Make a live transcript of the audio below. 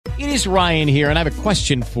It is Ryan here, and I have a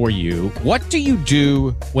question for you. What do you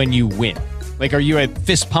do when you win? Like, are you a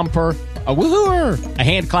fist pumper, a woohooer, a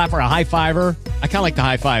hand clapper, a high fiver? I kind of like the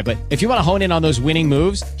high five, but if you want to hone in on those winning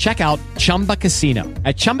moves, check out Chumba Casino.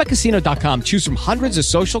 At ChumbaCasino.com, choose from hundreds of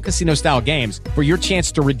social casino-style games for your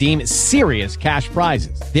chance to redeem serious cash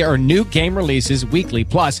prizes. There are new game releases weekly,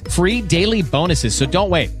 plus free daily bonuses. So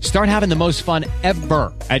don't wait. Start having the most fun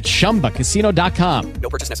ever at ChumbaCasino.com. No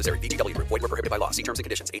purchase necessary. DCW Void where prohibited by law. See terms and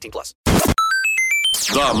conditions. 18+.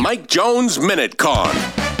 The Mike Jones Minute Con.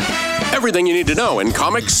 Everything you need to know in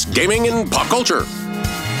comics, gaming, and pop culture.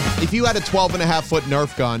 If you had a 12.5-foot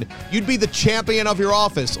Nerf gun, you'd be the champion of your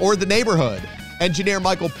office or the neighborhood. Engineer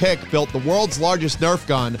Michael Pick built the world's largest Nerf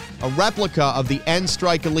gun, a replica of the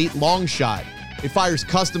N-Strike Elite Longshot. It fires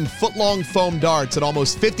custom foot-long foam darts at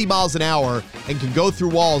almost 50 miles an hour and can go through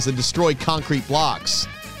walls and destroy concrete blocks.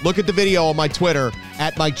 Look at the video on my Twitter,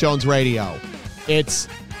 @MikeJonesRadio. It's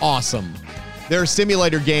awesome. There are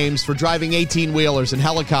simulator games for driving 18-wheelers and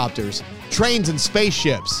helicopters, trains and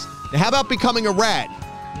spaceships. Now, how about becoming a rat?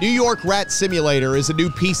 New York Rat Simulator is a new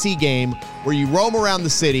PC game where you roam around the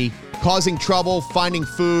city, causing trouble, finding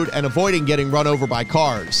food, and avoiding getting run over by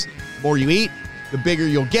cars. The more you eat, the bigger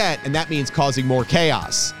you'll get, and that means causing more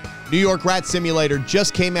chaos. New York Rat Simulator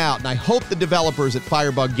just came out, and I hope the developers at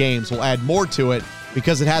Firebug Games will add more to it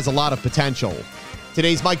because it has a lot of potential.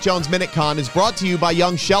 Today's Mike Jones Minute Con is brought to you by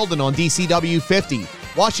Young Sheldon on DCW50,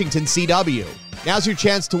 Washington CW. Now's your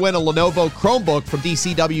chance to win a Lenovo Chromebook from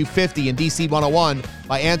DCW50 and DC101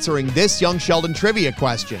 by answering this Young Sheldon trivia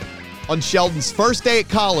question. On Sheldon's first day at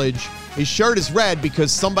college, his shirt is red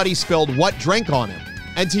because somebody spilled what drink on him?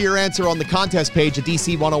 Enter your answer on the contest page at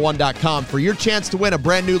DC101.com for your chance to win a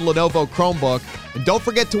brand new Lenovo Chromebook. And don't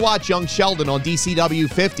forget to watch Young Sheldon on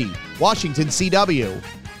DCW50, Washington CW.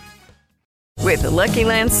 With the Lucky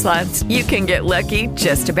Land Slots, you can get lucky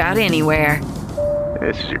just about anywhere.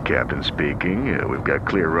 This is your captain speaking. We've got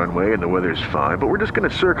clear runway and the weather's fine, but we're just going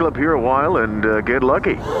to circle up here a while and get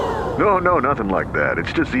lucky. No, nothing like that.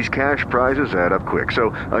 It's just these cash prizes add up quick.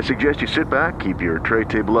 So I suggest you sit back, keep your tray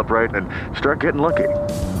table upright, and start getting lucky.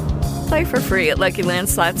 Play for free at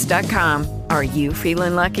LuckyLandSlots.com. Are you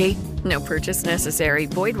feeling lucky? No purchase necessary.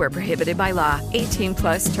 Void where prohibited by law.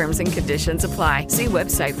 18+ terms and conditions apply. See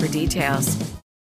website for details.